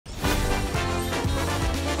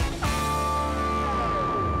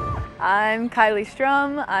I'm Kylie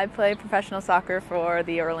Strom. I play professional soccer for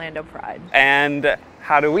the Orlando Pride. And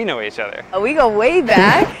how do we know each other? We go way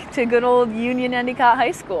back to good old Union Endicott High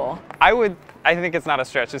School. I think it's not a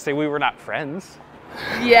stretch to say we were not friends.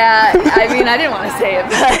 Yeah, I mean, I didn't want to say it,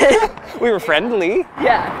 but... We were friendly.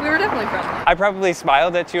 Yeah, we were definitely friendly. I probably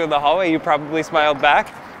smiled at you in the hallway. You probably smiled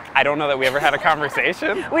back. I don't know that we ever had a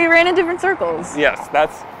conversation. We ran in different circles. Yes,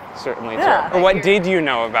 that's certainly true. Yeah, Or what did you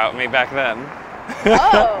know about me back then?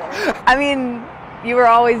 Oh, I mean, you were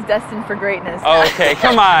always destined for greatness. Oh, okay,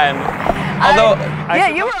 come on. Although,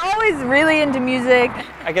 you were always really into music.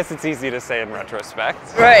 I guess it's easy to say in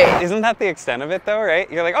retrospect. Right. Isn't that the extent of it though,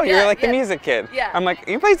 right? You're like, oh, you're like the music kid. Yeah. I'm like,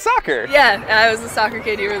 you played soccer. Yeah, I was a soccer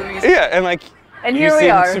kid, you were the music kid. Yeah, and like, and here we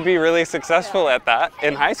are. You seemed to be really successful at that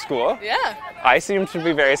in high school. Yeah. I seemed to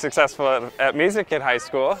be very successful at music in high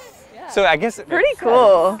school. Yeah. So I guess pretty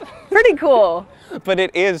cool. Pretty cool. But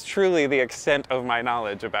it is truly the extent of my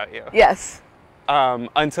knowledge about you. Yes.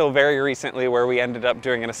 Until very recently, where we ended up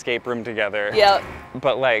doing an escape room together. Yeah.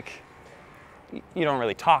 But like, you don't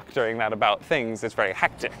really talk during that about things. It's very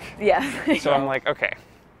hectic. Yeah. So I'm like, okay,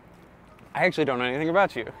 I actually don't know anything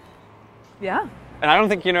about you. Yeah. And I don't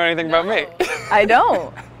think you know anything about me. I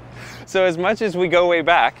don't. So as much as we go way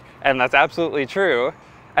back, and that's absolutely true,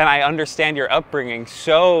 and I understand your upbringing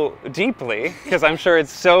so deeply, because I'm sure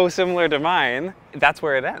it's so similar to mine, that's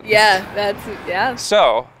where it ends. Yeah,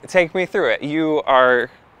 So, take me through it. You are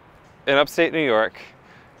in upstate New York,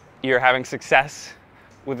 you're having success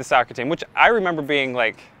with the soccer team, which I remember being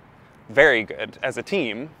like very good as a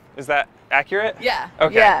team. Is that accurate? Yeah.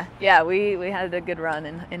 Okay. Yeah, we had a good run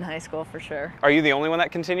in high school for sure. Are you the only one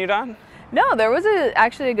that continued on? No, there was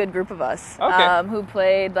actually a good group of us who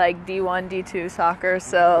played like D1, D2 soccer.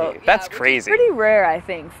 So that's crazy. Pretty rare, I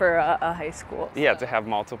think, for a high school. Yeah, to have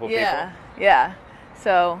multiple people. Yeah.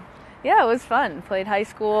 So, yeah, it was fun. Played high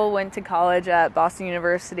school, went to college at Boston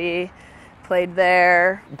University, played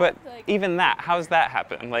there. But even that, how's that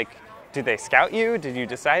happen? Like, did they scout you? Did you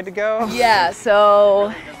decide to go? Yeah,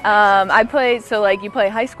 so I played, so like you play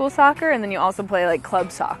high school soccer and then you also play like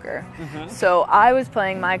club soccer. Mm-hmm. So I was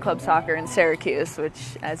playing my club soccer in Syracuse,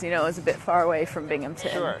 which as you know is a bit far away from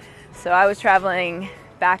Binghamton. Sure. So I was traveling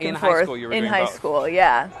back and forth. In high school you were doing both. In high school,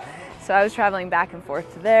 yeah. So I was traveling back and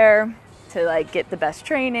forth to there to like get the best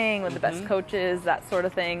training with the best coaches, that sort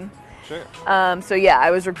of thing. Sure. So yeah,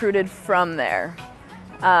 I was recruited from there.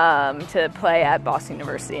 To play at Boston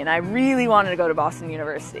University, and I really wanted to go to Boston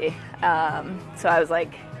University. So I was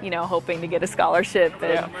like, hoping to get a scholarship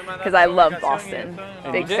because I love Boston.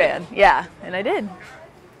 Big fan. Yeah, and I did.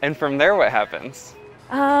 And from there, what happens?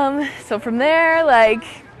 So from there, like,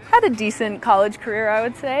 had a decent college career, I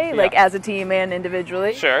would say, like as a team and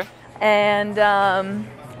individually. Sure. And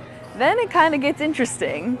then it kind of gets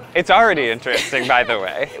interesting. It's already interesting, by the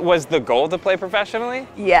way. Was the goal to play professionally?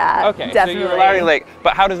 Yeah, okay, definitely. So you were already like,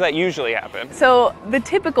 but how does that usually happen? So the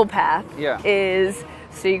typical path is,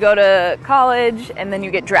 so you go to college and then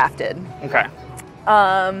you get drafted. Okay.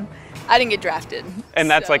 I didn't get drafted. And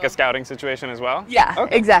that's like a scouting situation as well? Yeah,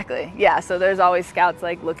 okay. Exactly. Yeah, so there's always scouts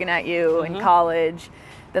like looking at you in college.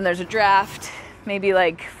 Then there's a draft, maybe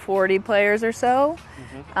like 40 players or so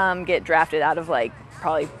get drafted out of like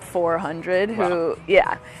probably 400 who,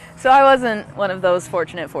 So I wasn't one of those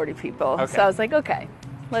fortunate 40 people. Okay. So I was like, okay,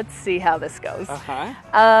 let's see how this goes.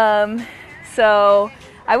 So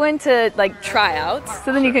I went to like tryouts.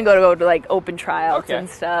 So then you can go to like open tryouts and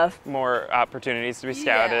stuff. More opportunities to be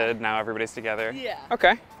scouted. Now everybody's together. Yeah.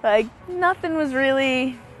 Okay. Like nothing was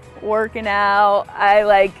really working out. I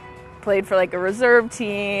like played for like a reserve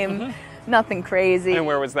team. Nothing crazy. And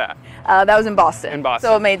where was that? That was in Boston. In Boston.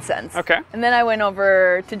 So it made sense. Okay. And then I went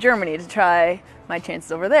over to Germany to try my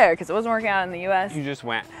chances over there because it wasn't working out in the U.S. You just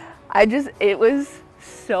went. It was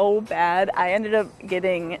so bad. I ended up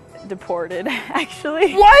getting deported,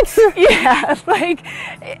 actually. What? Yeah, like,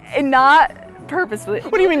 not purposely.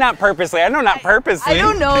 What do you mean not purposely? I know not purposely. I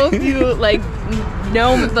don't know if you, like,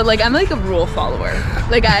 know, but, like, I'm like a rule follower.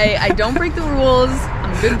 Like, I don't break the rules.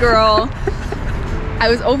 I'm a good girl. I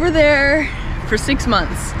was over there for 6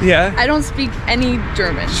 months. Yeah. I don't speak any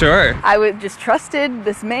German. Sure. I was just trusted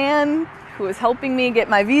this man who was helping me get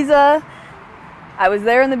my visa. I was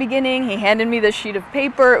there in the beginning. He handed me this sheet of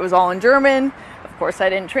paper. It was all in German. Of course, I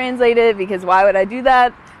didn't translate it because why would I do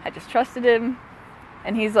that? I just trusted him.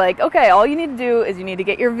 And he's like, okay, all you need to do is you need to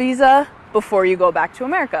get your visa before you go back to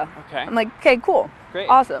America. Okay. I'm like, okay, cool. Great.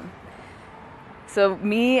 Awesome. So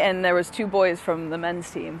me and there was 2 boys from the men's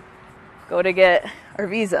team go to get our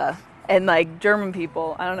visa. And like German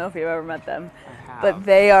people, I don't know if you've ever met them, but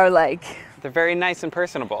they are like... They're very nice and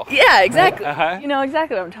personable. Yeah, exactly. Uh-huh. You know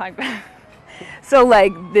exactly what I'm talking about. So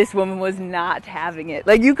like this woman was not having it.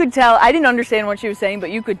 Like you could tell, I didn't understand what she was saying,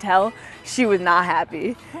 but you could tell she was not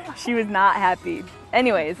happy. She was not happy.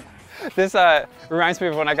 Anyways. This reminds me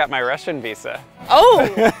of when I got my Russian visa.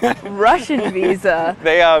 Oh, Russian visa.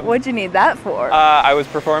 What'd you need that for? I was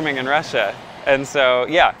performing in Russia. And so,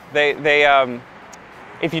 yeah, they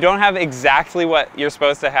if you don't have exactly what you're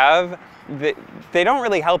supposed to have, they don't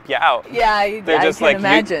really help you out. Yeah, they're just like,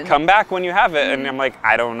 imagine. You come back when you have it. And I'm like,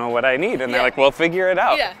 I don't know what I need. And they're like, well, figure it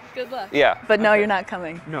out. Yeah, good luck. Yeah. But no, you're not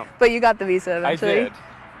coming. No. But you got the visa eventually. I did.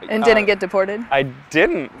 And didn't get deported? I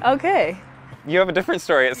didn't. Okay. You have a different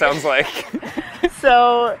story, it sounds like.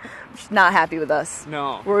 So, not happy with us.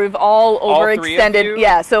 No. We've all overextended. All 3 of you?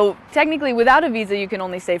 Yeah, so technically without a visa you can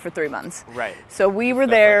only stay for 3 months. Right. So we were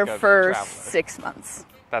That's there like a for traveler. 6 months.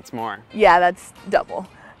 That's more. Yeah, that's double.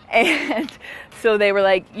 And so they were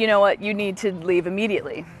like, you know what, you need to leave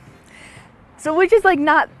immediately. So which is like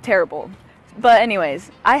not terrible. But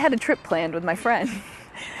anyways, I had a trip planned with my friend.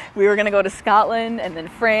 We were gonna go to Scotland and then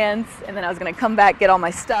France, and then I was gonna come back, get all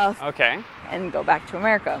my stuff. Okay. And go back to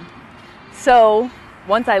America. So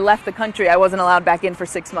once I left the country, I wasn't allowed back in for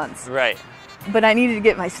 6 months. Right. But I needed to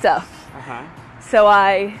get my stuff. Uh-huh. So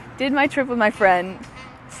I did my trip with my friend,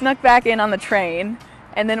 snuck back in on the train,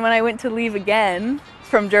 and then when I went to leave again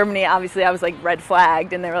from Germany, obviously I was like red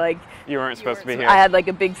flagged, and they were like, You weren't supposed to be here. I had like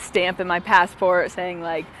a big stamp in my passport saying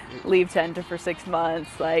like, leave to enter for 6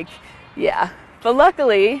 months, like, yeah. But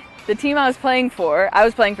luckily, the team I was playing for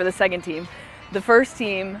the second team. The first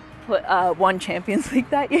team won Champions League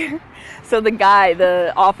that year. So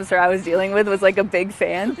the officer I was dealing with was like a big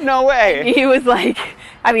fan. No way. He was like,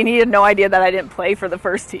 I mean, he had no idea that I didn't play for the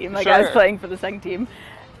first team. Like, Sure. I was playing for the second team.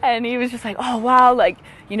 And he was just like, oh, wow, like,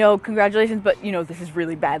 you know, congratulations, but, you know, this is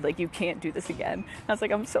really bad. Like, you can't do this again. And I was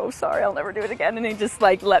like, I'm so sorry. I'll never do it again. And he just,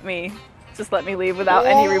 like, let me leave without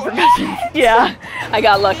any repercussions. Yeah, I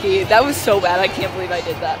got lucky. That was so bad. I can't believe I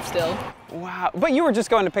did that still. Wow. But you were just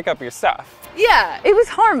going to pick up your stuff. Yeah, it was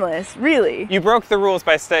harmless, really. You broke the rules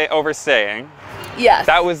by overstaying. Yes.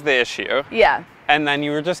 That was the issue. Yeah. And then you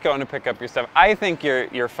were just going to pick up your stuff. I think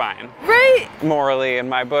you're fine. Right? Morally, in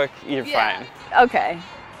my book, you're fine. Okay.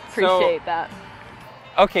 Appreciate that.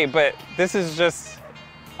 Okay, but this is just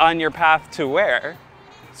on your path to where?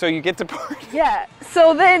 So you get deported. Yeah.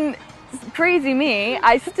 So then, crazy me,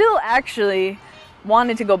 I still actually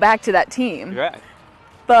wanted to go back to that team. Right.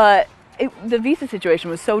 But the visa situation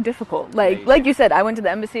was so difficult. Like you said, I went to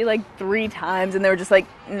the embassy like 3 times and they were just like,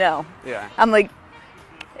 no. Yeah. I'm like,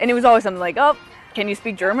 and it was always something like, oh, can you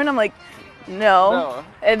speak German? I'm like, no.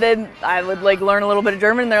 And then I would like learn a little bit of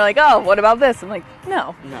German and they're like, oh, what about this? I'm like,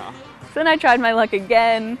 no. No. So then I tried my luck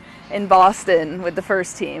again in Boston with the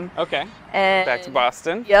first team. Okay. And Back to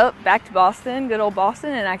Boston. Yep, back to Boston, good old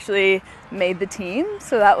Boston, and actually made the team.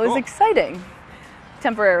 So that was exciting,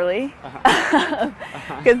 temporarily.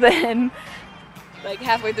 Because then, like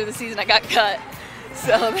halfway through the season, I got cut.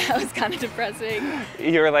 So that was kind of depressing.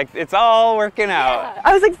 You were like, it's all working out. Yeah.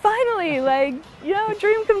 I was like, finally, like, you know,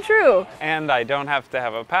 dream come true. And I don't have to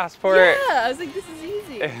have a passport. Yeah, I was like, this is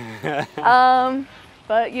easy.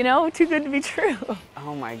 But, you know, too good to be true.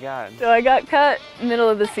 Oh my God. So I got cut middle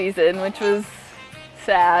of the season, which was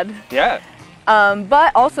sad. Yeah.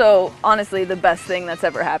 But also, honestly, the best thing that's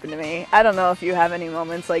ever happened to me. I don't know if you have any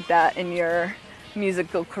moments like that in your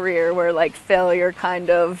musical career where like failure kind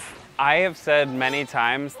of... I have said many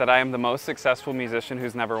times that I am the most successful musician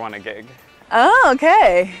who's never won a gig. Oh,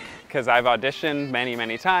 okay. Because I've auditioned many,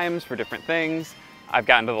 many times for different things. I've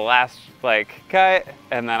gotten to the last like cut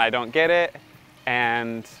and then I don't get it.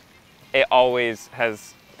 And it always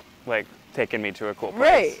has like taken me to a cool place.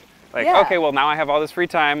 Right. Like, yeah. okay, well now I have all this free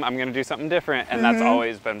time, I'm gonna do something different, and that's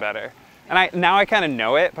always been better. And now I kind of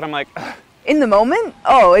know it, but I'm like, ugh. In the moment?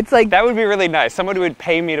 Oh, it's like... That would be really nice. Someone who would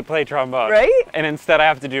pay me to play trombone. Right? And instead I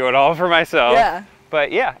have to do it all for myself. Yeah.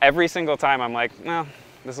 But yeah, every single time I'm like, well,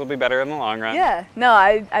 this will be better in the long run. Yeah. No,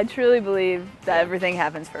 I truly believe that everything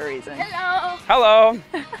happens for a reason. Hello. Hello.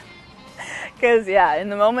 Because, yeah, in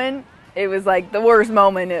the moment, it was like the worst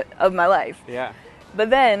moment of my life. Yeah. But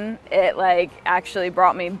then it like actually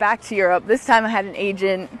brought me back to Europe. This time I had an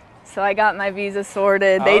agent, so I got my visa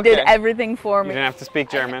sorted. They did everything for me. You didn't have to speak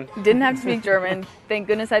German. Didn't have to speak German. Thank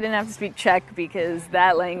goodness I didn't have to speak Czech because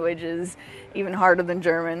that language is even harder than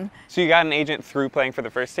German. So you got an agent through playing for the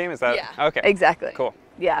first team? Is that? Yeah. Okay. Exactly. Cool.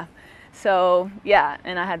 Yeah. So, yeah,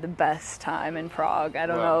 and I had the best time in Prague. I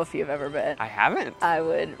don't know if you've ever been. I haven't. I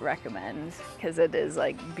would recommend because it is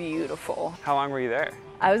like beautiful. How long were you there?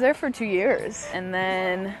 I was there for 2 years, and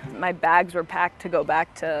then my bags were packed to go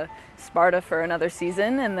back to Sparta for another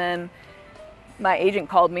season, and then my agent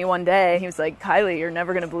called me one day. He was like, Kylie, you're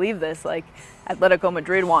never going to believe this. Like, Atletico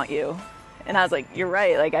Madrid want you. And I was like, you're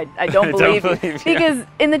right. Like, I don't believe you. Because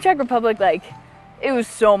in the Czech Republic, like, it was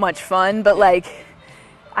so much fun. But, like,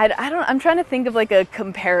 I'm trying to think of, like, a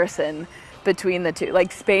comparison between the two.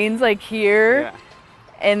 Like, Spain's, like, here.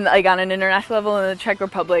 And, like, on an international level in the Czech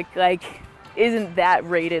Republic, like, isn't that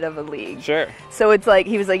rated of a league. Sure. So it's like,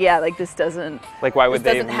 he was like, yeah, like, this doesn't. Like, why would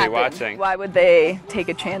they even happen. be watching? Why would they take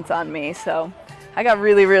a chance on me? So I got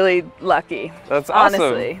really, really lucky. That's awesome.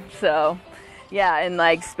 Honestly. So, yeah, and,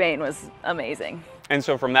 like, Spain was amazing. And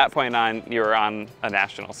so from that point on, you were on a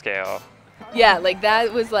national scale. Yeah, like,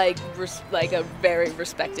 that was, like, a very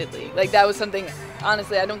respected league. Like, that was something,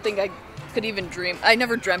 honestly, I don't think I could even dream. I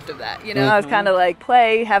never dreamt of that, you know? I was kind of like,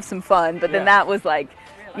 play, have some fun, but then that was, like,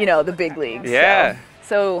 you know, the big leagues. Yeah.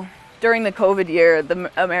 So during the COVID year, the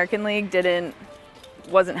American League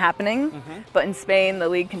wasn't happening, but in Spain, the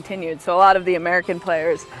league continued. So a lot of the American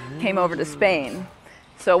players came over to Spain.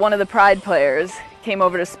 So one of the Pride players came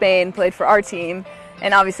over to Spain, played for our team,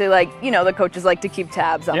 and obviously, like, you know, the coaches like to keep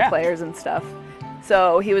tabs on players and stuff.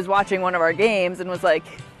 So he was watching one of our games and was like,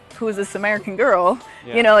 who's this American girl?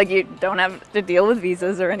 You know, like, you don't have to deal with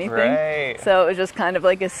visas or anything. Right. So it was just kind of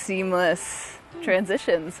like a seamless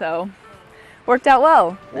transition. So worked out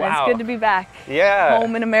well. Wow. It's good to be back. Yeah.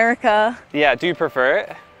 Home in America. Yeah. Do you prefer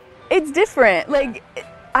it? It's different. Like,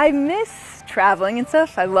 I miss traveling and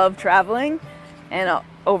stuff. I love traveling. And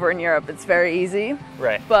over in Europe, it's very easy.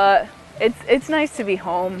 Right. But it's nice to be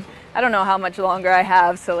home. I don't know how much longer I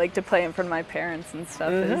have, so, like, to play in front of my parents and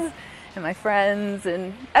stuff and my friends,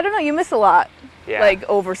 and I don't know, you miss a lot, like,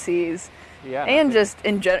 overseas. Yeah. And just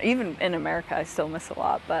in general, even in America, I still miss a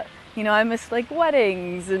lot, but, you know, I miss, like,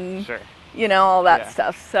 weddings and, you know, all that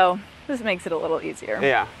stuff, so this makes it a little easier.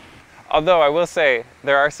 Yeah. Although I will say,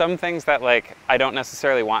 there are some things that, like, I don't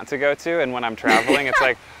necessarily want to go to, and when I'm traveling, it's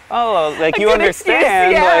like, oh, like, you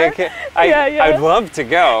understand, like, I'd love to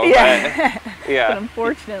go, but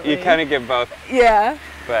unfortunately. You kind of get both. Yeah.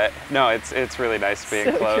 But no, it's really nice being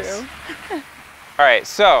So close. True. All right,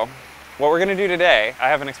 so what we're gonna do today, I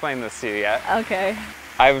haven't explained this to you yet. Okay.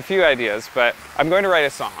 I have a few ideas, but I'm going to write a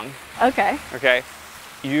song. Okay. Okay.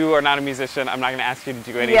 You are not a musician. I'm not going to ask you to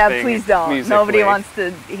do anything. Yeah, please don't. Musically. Nobody wants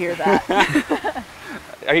to hear that.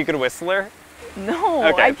 Are you a good whistler? No,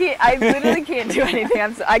 Okay. I can't. I literally can't do anything.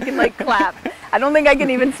 I can, like, clap. I don't think I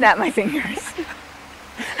can even snap my fingers.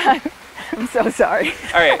 I'm so sorry.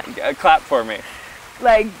 All right, clap for me.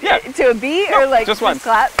 Like, to a beat or, like, just once.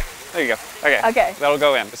 clap? There you go. Okay. Okay. That'll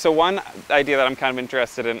go in. So one idea that I'm kind of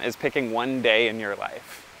interested in is picking one day in your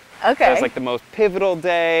life. Okay. So it's like the most pivotal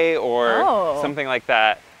day or Oh. something like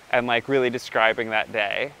that, and, like, really describing that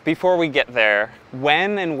day. Before we get there,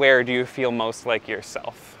 when and where do you feel most like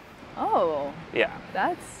yourself? Oh, Yeah.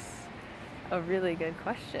 that's a really good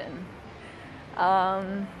question.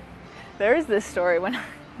 There is this story when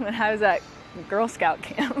I was at Girl Scout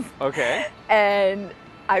camp. Okay. And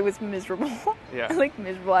I was miserable. Yeah. Like,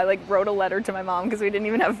 miserable. I, like, wrote a letter to my mom because we didn't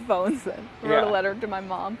even have phones then. Wrote Yeah. a letter to my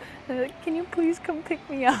mom. And I was like, can you please come pick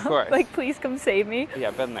me up? Of course. Like, please come save me.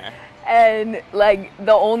 Yeah, been there. And, like,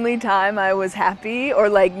 the only time I was happy or,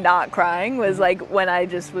 like, not crying was, like, when I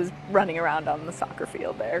just was running around on the soccer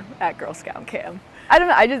field there at Girl Scout camp. I don't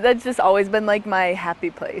know, that's just always been, like, my happy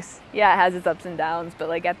place. Yeah, it has its ups and downs, but,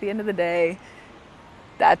 like, at the end of the day,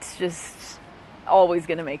 that's just always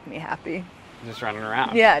gonna make me happy. Just running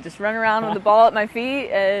around. Yeah, just run around with the ball at my feet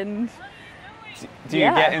and... Do you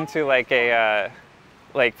get into, like, a,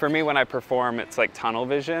 like, for me when I perform, it's like tunnel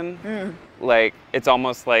vision. Like, it's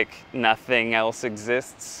almost like nothing else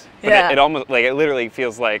exists. But it almost, like, it literally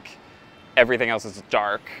feels like everything else is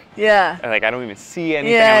dark. Yeah. And, like, I don't even see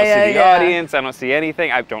anything. I don't see the audience. I don't see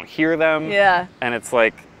anything. I don't hear them. Yeah. And it's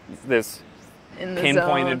like this In the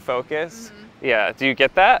pinpointed zone. focus. Yeah. Do you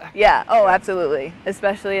get that? Yeah. Oh, absolutely.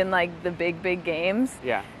 Especially in, like, the big games.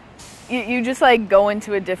 Yeah. You just, like, go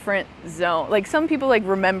into a different zone. Like, some people, like,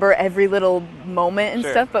 remember every little moment and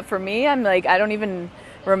stuff, but for me, I'm like, I don't even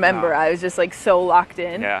remember. No. I was just, like, so locked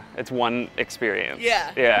in. Yeah. It's one experience.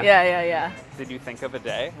 Yeah. Yeah. Yeah. Did you think of a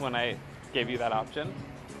day when I gave you that option?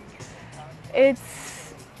 It's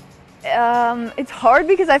hard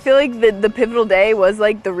because I feel like the pivotal day was,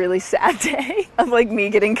 like, the really sad day of, like, me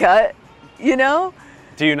getting cut, you know?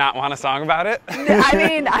 Do you not want a song about it? I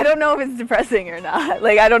mean, I don't know if it's depressing or not.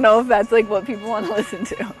 Like, I don't know if that's, like, what people want to listen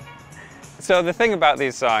to. So the thing about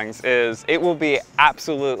these songs is it will be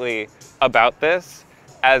absolutely about this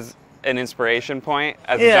as an inspiration point,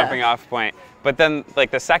 as a jumping off point. But then,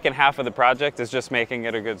 like, the second half of the project is just making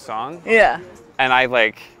it a good song. Yeah. And I,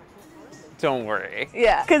 like, don't worry.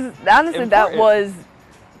 Yeah. Because honestly, that was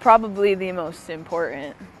probably the most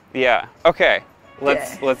important. Yeah. Okay.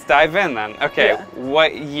 Let's dive in then. Okay. Yeah.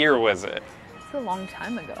 What year was it? It's a long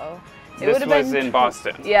time ago. This was in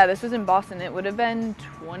Boston. Yeah, this was in Boston. It would have been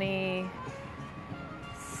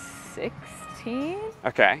 2016.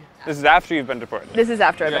 Okay. This is after you've been deported. This is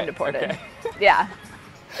after I've been Right, deported. okay. Yeah.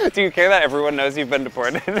 Do you care that everyone knows you've been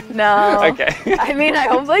deported? No. Okay. I mean, I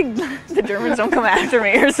hope like the Germans don't come after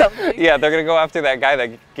me or something. Yeah, they're gonna go after that guy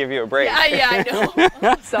that gave you a break. Yeah, I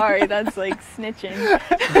know. Sorry, that's like snitching.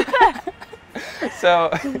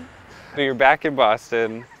 So you're back in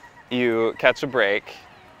Boston, you catch a break,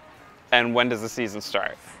 and when does the season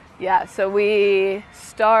start? Yeah, so we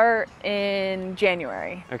start in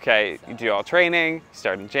January. Okay, you do all training, you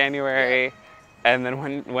start in January, and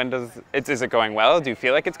then when is it going well? Do you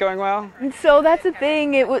feel like it's going well? So that's the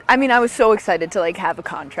thing. I mean, I was so excited to like have a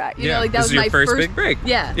contract. You know, like that this was is your my first big break.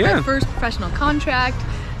 Yeah, my first professional contract.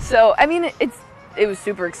 So I mean, it was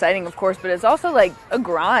super exciting, of course, but it's also like a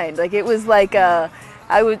grind. Like it was like I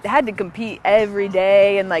had to compete every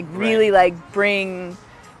day and like really like bring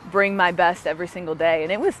my best every single day,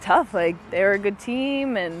 and it was tough. Like they were a good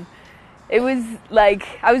team, and it was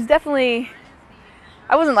like I wasn't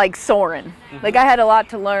like soaring. Mm-hmm. Like I had a lot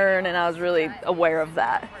to learn, and I was really aware of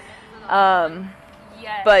that.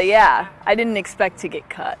 But yeah, I didn't expect to get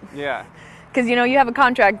cut. Yeah. Because you know you have a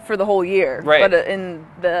contract for the whole year, right? But in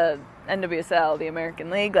the NWSL, the American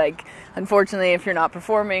League, like unfortunately, if you're not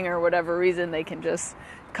performing or whatever reason, they can just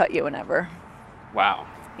cut you whenever. Wow.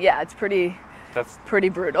 Yeah, it's pretty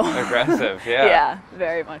brutal. Aggressive, yeah. Yeah,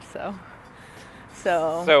 very much so.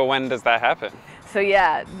 So when does that happen? So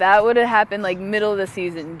yeah, that would have happened like middle of the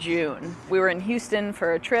season, June. We were in Houston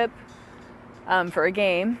for a trip, for a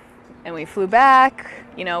game, and we flew back.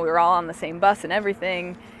 You know, we were all on the same bus and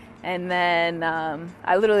everything. And then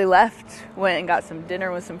I literally left, went and got some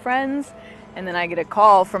dinner with some friends, and then I get a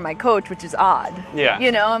call from my coach, which is odd. Yeah.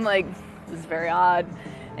 You know, I'm like, this is very odd.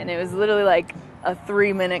 And it was literally like a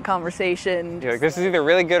 3-minute conversation. You're like, this is either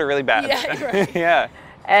really good or really bad. Yeah, right. Yeah.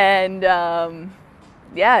 And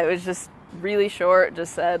yeah, it was just really short.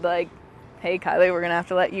 Just said like, hey, Kylie, we're gonna have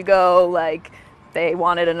to let you go. Like, they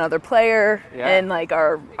wanted another player, and like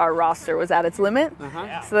our roster was at its limit.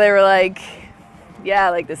 Uh-huh. So they were like,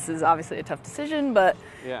 yeah, like this is obviously a tough decision, but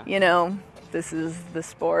you know, this is the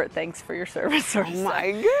sport. Thanks for your service. Oh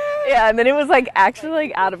my god. Yeah, and then it was like actually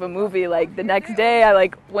like out of a movie. Like the next day, I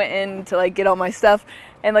like went in to like get all my stuff,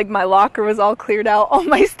 and like my locker was all cleared out. All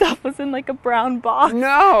my stuff was in like a brown box.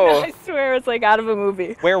 No. I swear it's like out of a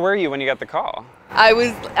movie. Where were you when you got the call? I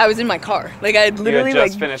was in my car. Like I had literally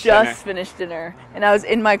just finished dinner, and I was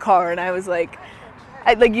in my car, and I was like,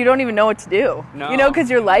 like you don't even know what to do. No. You know, because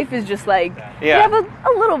your life is just like you have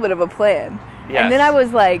a little bit of a plan. Yes. And then I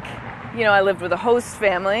was like, you know, I lived with a host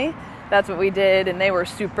family. That's what we did, and they were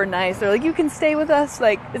super nice. They're like, you can stay with us.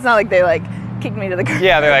 Like it's not like they like kicked me to the curb.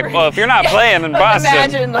 Yeah, they're like, well, if you're not playing in Boston.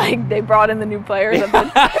 Imagine like they brought in the new players.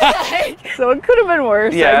 So it could have been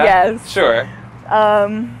worse, I guess. Sure.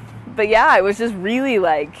 But yeah, I was just really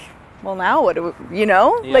like, well, now what do we, you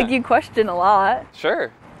know? Yeah. Like you question a lot.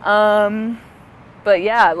 Sure. But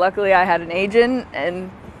yeah, luckily I had an agent,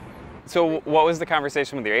 and So what was the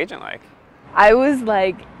conversation with your agent like? I was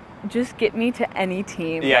like, just get me to any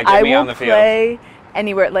team. Yeah, get me on the field. I will play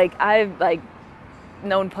anywhere. Like I've like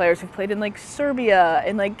known players who've played in like Serbia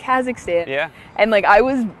and like Kazakhstan. Yeah. And like I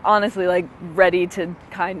was honestly like ready to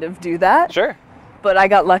kind of do that. Sure. But I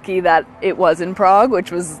got lucky that it was in Prague,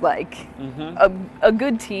 which was like a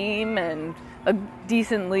good team and a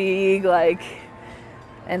decent league, like,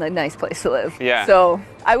 and a nice place to live. Yeah. So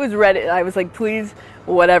I was ready. I was like, please,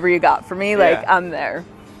 whatever you got for me, like I'm there.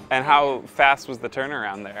 And how fast was the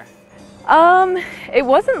turnaround there? It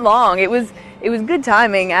wasn't long. It was good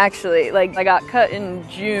timing actually. Like I got cut in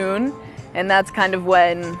June, and that's kind of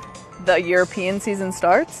when the European season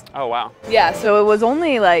starts. Oh wow. Yeah. So it was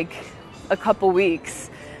only like a couple weeks.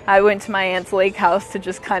 I went to my aunt's lake house to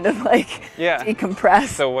just kind of like decompress.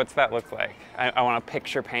 So what's that look like? I want a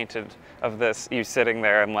picture painted of this, you sitting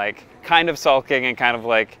there and like kind of sulking and kind of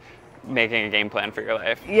like making a game plan for your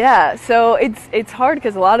life. Yeah, so it's hard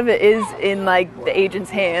because a lot of it is in like the agent's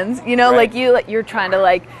hands. You know, like you're trying to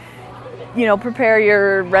like, you know, prepare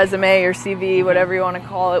your resume, your CV, whatever you want to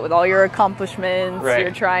call it, with all your accomplishments. Right.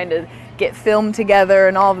 You're trying to get filmed together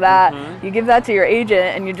and all of that. You give that to your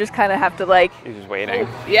agent, and you just kind of have to like. You're just waiting.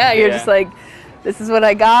 Yeah, you're just like, this is what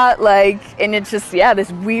I got, like, and it's just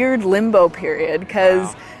this weird limbo period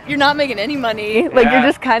because you're not making any money. Like you're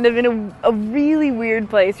just kind of in a really weird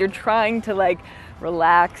place. You're trying to like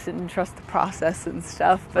relax and trust the process and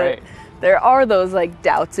stuff, but there are those like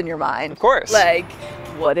doubts in your mind. Of course. Like,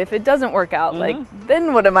 what if it doesn't work out? Like,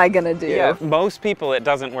 then what am I gonna do? Yeah, most people it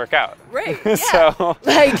doesn't work out. Right. Yeah. So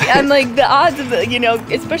like, and like the odds of the, you know,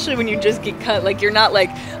 especially when you just get cut, like you're not like,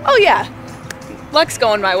 oh yeah, luck's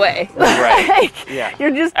going my way. Right. Like, yeah.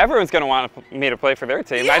 You're just, everyone's gonna want me to play for their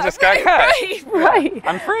team. yeah, I just got cut. Right.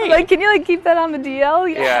 I'm free. Like, can you like keep that on the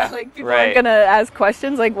DL? Yeah. Like people aren't gonna ask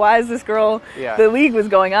questions like, why is this girl? Yeah. The league was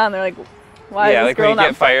going on. They're like, why is this like girl when you not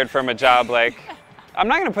get fired from a job, like, I'm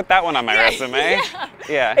not gonna put that one on my resume.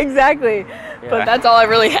 Yeah. Exactly. But that's all I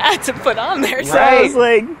really had to put on there. So I was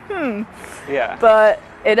like, Yeah. But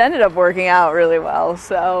it ended up working out really well.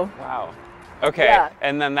 So. Wow. Okay. Yeah.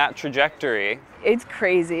 And then that trajectory. It's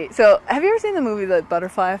crazy. So, have you ever seen the movie The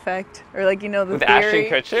Butterfly Effect, or like, you know, the with theory?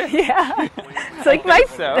 Ashton Kutcher? Yeah, it's like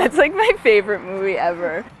that's like my favorite movie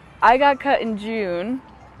ever. I got cut in June.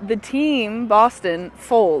 The team Boston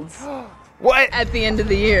folds. What? At the end of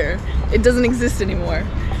the year, it doesn't exist anymore.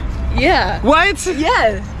 Yeah. What?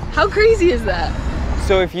 Yeah. How crazy is that?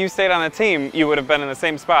 So if you stayed on the team, you would have been in the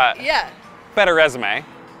same spot. Yeah. Better resume.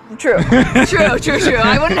 True. True.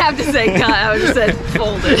 I wouldn't have to say cut. I would have said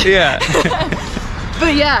folded. Yeah.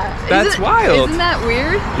 But yeah, that's wild. Isn't that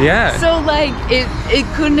weird? Yeah. So like it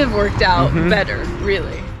couldn't have worked out better,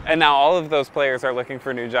 really. And now all of those players are looking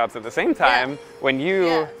for new jobs at the same time. When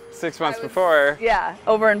you 6 months before. Yeah.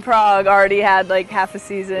 Over in Prague, already had like half a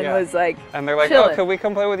season. Was like. And they're like, chilling. oh, could we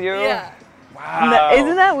come play with you? Yeah. Wow.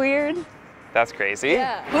 Isn't that weird? That's crazy.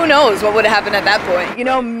 Yeah. Who knows what would have happened at that point? You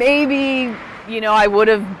know, maybe, you know, I would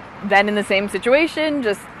have been in the same situation,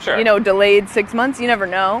 just, you know, delayed 6 months. You never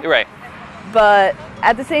know. Right. But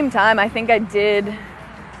at the same time, I think I did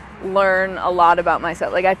learn a lot about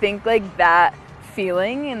myself. Like, I think, like, that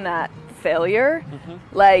feeling and that failure,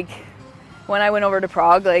 like, when I went over to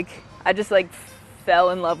Prague, like, I just, like, fell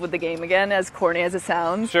in love with the game again, as corny as it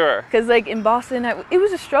sounds. Sure. Because, like, in Boston, it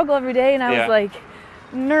was a struggle every day, and I was, like,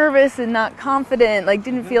 nervous and not confident, like,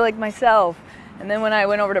 didn't feel like myself. And then when I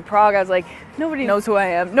went over to Prague, I was like, nobody knows who I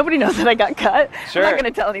am. Nobody knows that I got cut. Sure. I'm not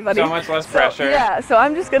going to tell anybody. So much less pressure. Yeah, so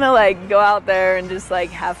I'm just going to, like, go out there and just, like,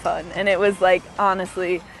 have fun. And it was, like,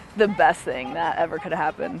 honestly, the best thing that ever could have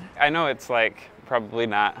happened. I know it's, like, probably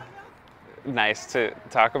not nice to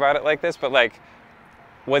talk about it like this, but, like,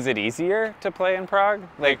 was it easier to play in Prague?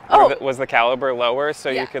 Like, was the caliber lower so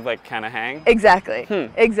you could, like, kind of hang? Exactly.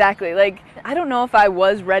 Exactly. Like, I don't know if I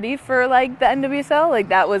was ready for, like, the NWSL. Like,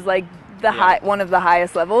 that was, like, the one of the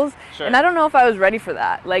highest levels. Sure. And I don't know if I was ready for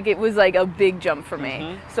that. Like, it was, like, a big jump for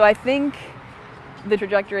me. So I think the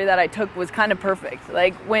trajectory that I took was kind of perfect.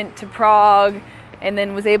 Like, went to Prague and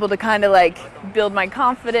then was able to kind of, like, build my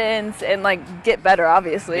confidence and, like, get better,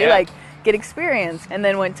 obviously. Like, get experience. And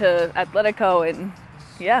then went to Atletico and...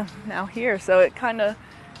 yeah, now here. So it kind of,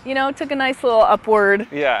 you know, took a nice little upward.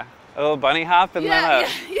 Yeah, a little bunny hop and then up.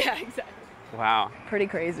 Yeah, exactly. Wow. Pretty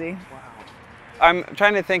crazy. Wow. I'm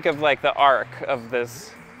trying to think of like the arc of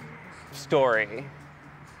this story,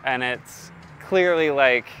 and it's clearly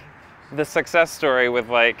like the success story with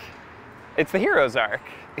like, it's the hero's arc.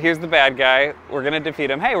 Here's the bad guy, we're gonna defeat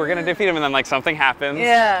him. Hey, we're gonna defeat him, and then like something happens.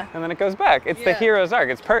 Yeah. And then it goes back. It's the hero's arc.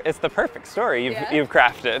 It's the perfect story you've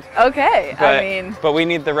crafted. Okay, But we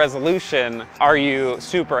need the resolution. Are you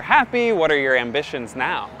super happy? What are your ambitions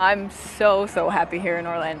now? I'm so happy here in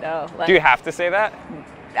Orlando. Like, do you have to say that?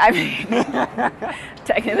 I mean,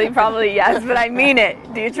 technically probably yes, but I mean it.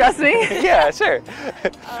 Do you trust me? Yeah, sure.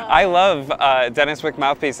 I love Dennis Wick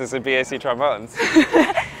mouthpieces and BAC trombones.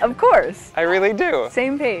 Of course. I really do.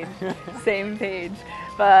 Same page. Same page.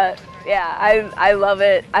 But yeah, I love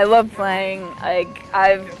it. I love playing. Like,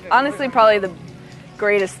 I've honestly probably the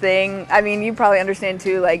greatest thing. I mean, you probably understand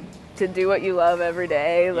too, like, to do what you love every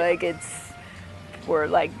day. Like, we're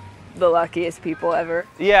like the luckiest people ever.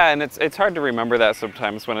 Yeah, and it's hard to remember that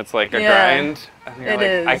sometimes when it's like a grind. And you're it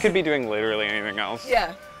is. I could be doing literally anything else.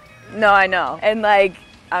 Yeah. No, I know. And like,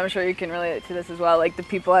 I'm sure you can relate to this as well. Like, the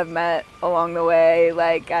people I've met along the way,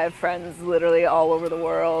 like, I have friends literally all over the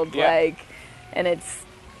world. Like, and it's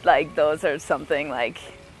like, those are something like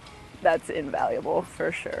that's invaluable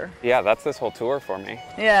for sure. Yeah, that's this whole tour for me.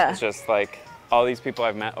 Yeah. It's just like all these people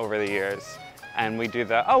I've met over the years, and we do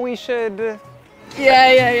we should.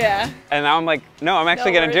 Yeah. And now I'm like, no, I'm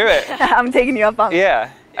actually gonna do it. I'm taking you up on it.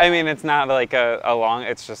 Yeah. I mean, it's not like a long,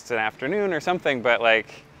 it's just an afternoon or something, but like,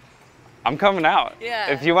 I'm coming out.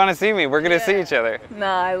 Yeah. If you want to see me, we're gonna see each other. No,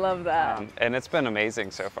 I love that. And it's been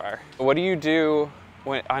amazing so far. What do you do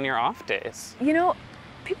on your off days? You know,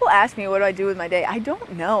 people ask me what do I do with my day. I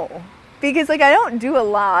don't know, because like, I don't do a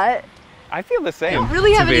lot. I feel the same. I don't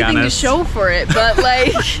really have anything to show for it, but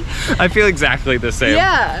like. I feel exactly the same.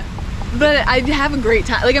 Yeah. But I have a great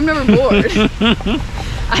time. Like, I'm never bored.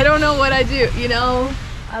 I don't know what I do, you know?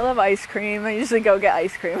 I love ice cream. I usually go get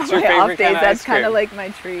ice cream on your my favorite off kind days. of That's ice kind of cream? like my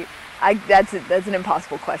treat. That's an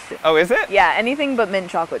impossible question. Oh, is it? Yeah, anything but mint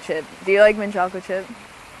chocolate chip. Do you like mint chocolate chip?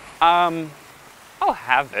 I'll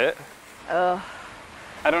have it. Ugh.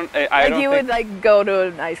 I don't Like think you would like go to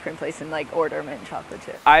an ice cream place and like order mint chocolate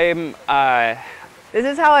chip. I'm This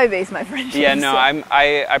is how I base my friendships. yeah, no,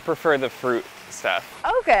 I prefer the fruit stuff.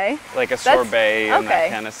 Okay. Like a sorbet and okay.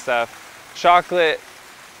 that kind of stuff. Chocolate,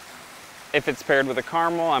 if it's paired with a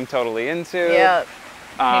caramel, I'm totally into. Yeah.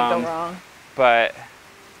 Can't go wrong. But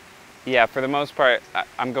yeah, for the most part,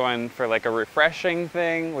 I'm going for like a refreshing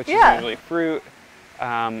thing, which is usually fruit,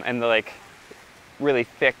 and the like really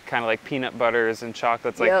thick kind of like peanut butters and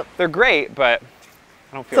chocolates. Like they're great, but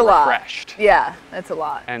I don't feel refreshed. Yeah, that's a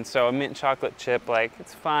lot. And so a mint chocolate chip, like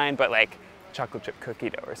it's fine, but like chocolate chip cookie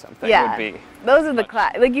dough or something would be. Those are the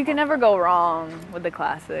like you can never go wrong with the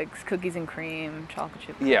classics: cookies and cream, chocolate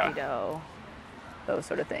chip cookie dough. Those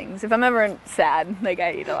sort of things. If I'm ever sad, like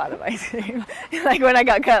I eat a lot of ice cream. Like when I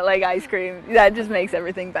got cut like ice cream, that just makes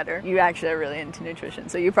everything better. You actually are really into nutrition,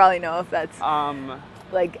 so you probably know if that's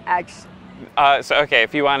like actually. So okay,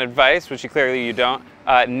 if you want advice, which you don't,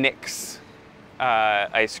 Nick's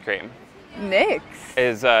ice cream. Nick's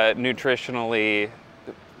is nutritionally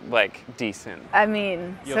like decent. I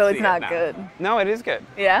mean, You'll so it's see not it now. good. No, it is good.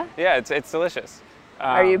 Yeah? Yeah, it's delicious.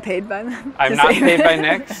 Are you paid by them? I'm not paid by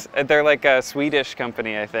Nick's. They're like a Swedish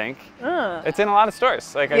company, I think. It's in a lot of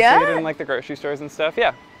stores. Like I see it in like the grocery stores and stuff.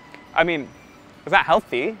 Yeah. I mean, it's not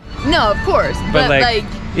healthy. No, of course. But like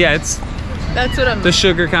yeah, it's that's what I'm. The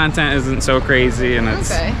sugar content isn't so crazy, and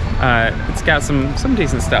it's it's got some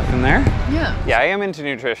decent stuff in there. Yeah. Yeah, I am into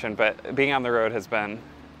nutrition, but being on the road has been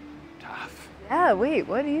tough. Yeah. Wait.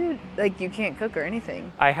 What do you like? You can't cook or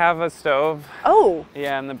anything. I have a stove. Oh.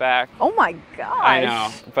 Yeah, in the back. Oh my gosh. I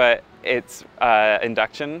know, but it's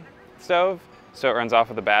induction stove, so it runs off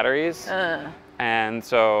of the batteries, and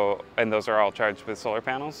those are all charged with solar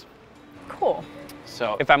panels. Cool.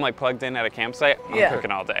 So if I'm like plugged in at a campsite, I'm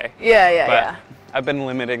cooking all day. Yeah. I've been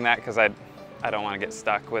limiting that because I don't want to get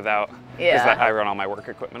stuck without. Yeah. Because I run all my work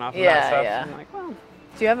equipment off of that stuff. Yeah. I'm like, well.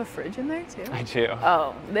 Do you have a fridge in there too? I do.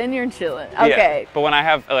 Oh, then you're chilling. Okay. Yeah. But when I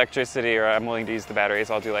have electricity or I'm willing to use the batteries,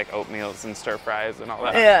 I'll do like oatmeals and stir fries and all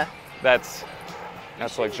that. Yeah. That's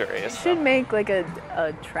luxurious. You should make like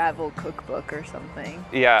a travel cookbook or something.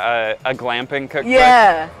 Yeah, a glamping cookbook.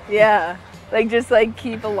 Yeah. Like just like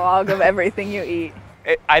keep a log of everything you eat.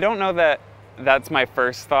 I don't know that that's my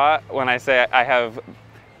first thought when I say I have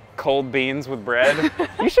cold beans with bread.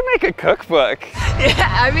 You should make a cookbook. Yeah,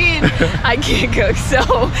 I mean, I can't cook, so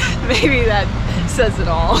maybe that says it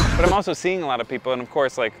all. But I'm also seeing a lot of people, and of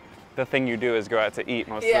course, like the thing you do is go out to eat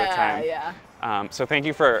most of the time. Yeah. So thank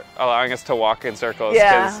you for allowing us to walk in circles.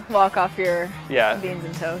 Yeah, walk off your beans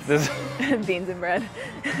and toast. Beans and bread.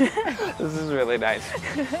 This is really nice.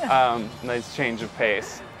 Nice change of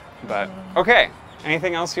pace. But okay,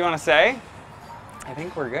 anything else you want to say? I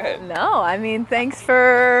think we're good. No, I mean, thanks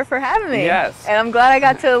for having me. Yes. And I'm glad I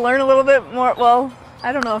got to learn a little bit more. Well,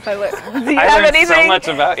 I don't know if I learned. Do you I have learned anything? so much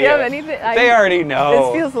about you. Do you have anything? They already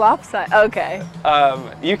know. This feels lopsided. Okay.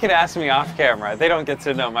 You can ask me off camera. They don't get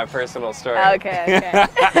to know my personal story. Okay.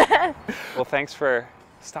 Well, thanks for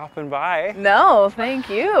stopping by. No, thank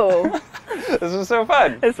you. This was so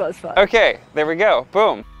fun. This was fun. Okay, there we go.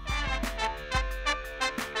 Boom.